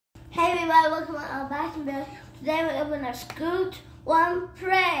everybody, welcome to our Unboxing Bill. Today we're opening a Scoot One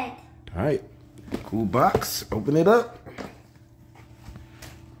Pred. Alright, cool box. Open it up.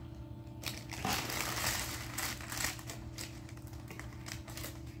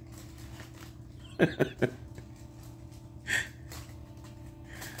 They're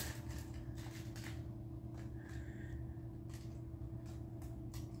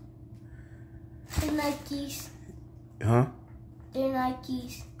Nikes. Huh? They're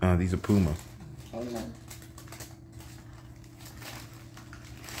Nikes. These are Puma. I know.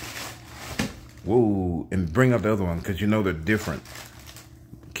 Whoa, and bring out the other one because you know they're different.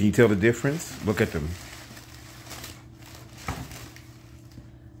 Can you tell the difference? Look at them.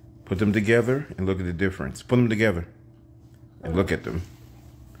 Put them together and look at the difference. Put them together and look at them.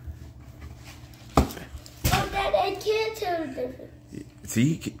 Oh, Dad, I can't tell the difference.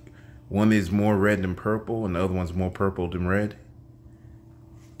 See, one is more red than purple and the other one's more purple than red.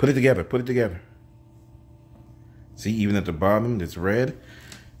 Put it together, put it together. See, even at the bottom, it's red.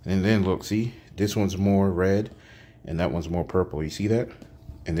 And then look, see, this one's more red and that one's more purple. You see that?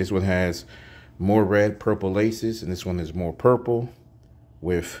 And this one has more red, purple laces, and this one is more purple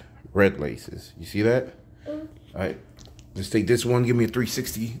with red laces. You see that? All right, let's take this one. Give me a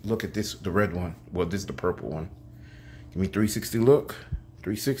 360 look at this, the red one. Well, this is the purple one. Give me 360 look.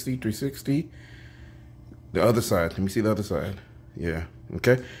 360, 360. The other side. Let me see the other side. Yeah,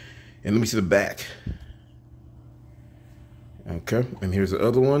 okay. And let me see the back. Okay, and here's the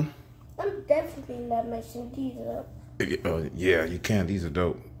other one. I'm definitely not messing these up. Yeah, you can. These are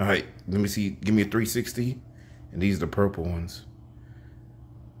dope. All right, let me see. Give me a 360. And these are the purple ones.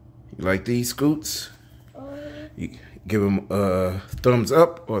 You like these scoots? You give them a thumbs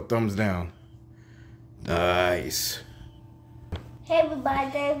up or a thumbs down. Nice. Hey everybody,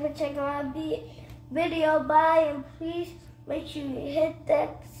 thanks for checking my video. Bye, and please make sure you hit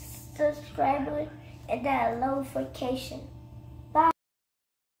that subscribe button and that notification.